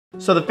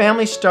So the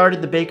family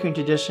started the bakery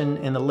tradition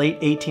in the late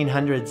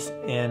 1800s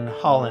in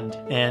Holland,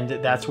 and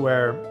that's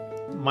where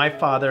my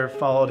father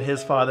followed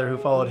his father, who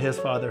followed his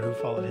father, who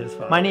followed his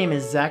father. My name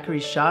is Zachary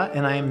Schat,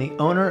 and I am the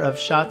owner of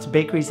Schat's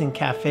Bakeries and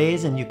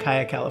Cafes in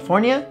Ukiah,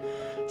 California.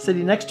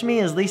 Sitting next to me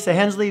is Lisa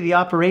Hensley, the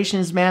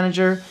operations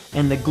manager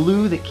and the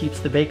glue that keeps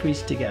the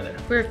bakeries together.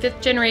 We're a 5th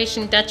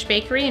generation Dutch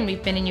bakery, and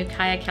we've been in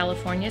Ukiah,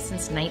 California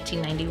since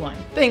 1991.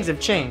 Things have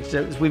changed.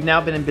 We've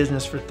now been in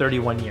business for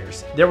 31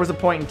 years. There was a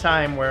point in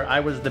time where I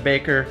was the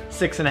baker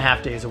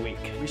 6.5 days a week.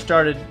 We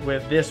started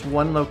with this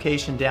one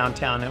location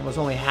downtown, and it was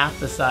only half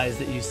the size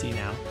that you see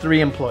now,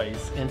 3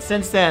 employees. And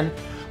since then,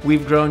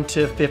 we've grown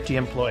to 50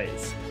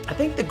 employees. I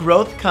think the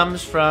growth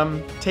comes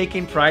from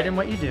taking pride in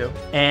what you do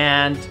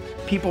and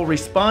people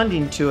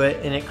responding to it,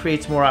 and it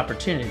creates more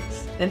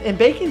opportunities. And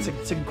baking,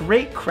 it's a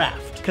great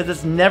craft because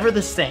it's never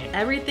the same.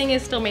 Everything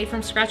is still made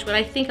from scratch. What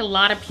I think a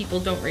lot of people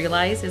don't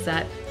realize is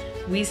that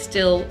we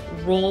still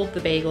roll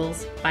the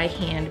bagels by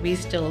hand. We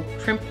still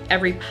crimp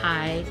every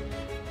pie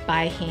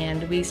by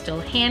hand. We still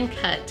hand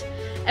cut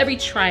every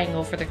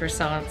triangle for the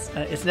croissants.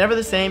 It's never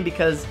the same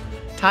because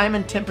time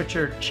and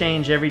temperature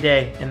change every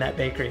day in that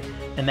bakery,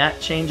 and that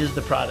changes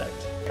the product.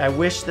 I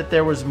wish that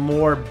there was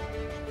more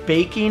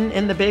baking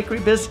in the bakery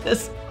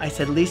business. I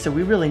said, Lisa,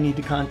 we really need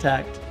to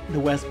contact the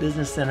West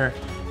Business Center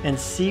and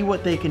see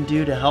what they can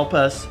do to help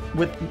us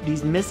with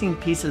these missing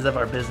pieces of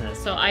our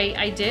business. So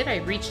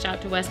I reached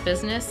out to West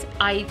Business.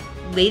 I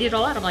laid it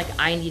all out. I'm like,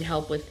 I need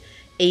help with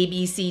A,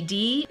 B, C,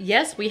 D.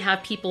 Yes, we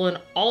have people in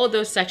all of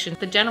those sections.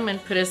 The gentleman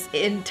put us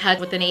in touch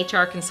with an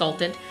HR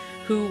consultant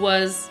who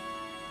was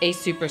a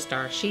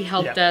superstar. She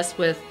helped us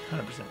with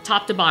 100%.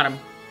 Top to bottom.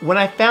 When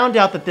I found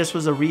out that this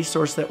was a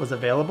resource that was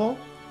available,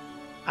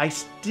 I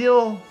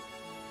still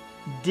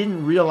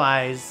didn't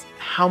realize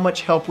how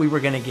much help we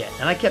were going to get.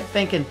 And I kept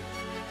thinking,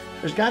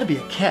 there's got to be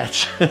a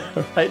catch,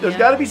 right? There's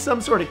got to be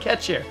some sort of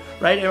catch here,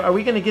 right? Are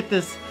we going to get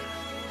this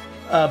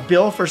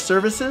bill for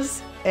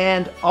services?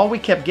 And all we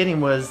kept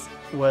getting was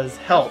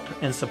help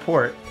and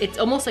support. It's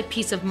almost like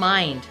peace of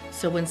mind.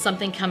 So when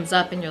something comes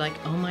up and you're like,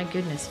 oh my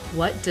goodness,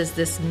 what does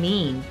this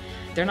mean?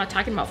 They're not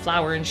talking about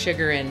flour and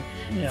sugar and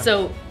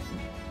so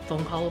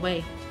phone call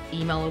away,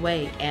 email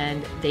away,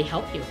 and they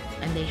help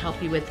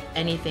you with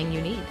anything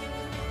you need.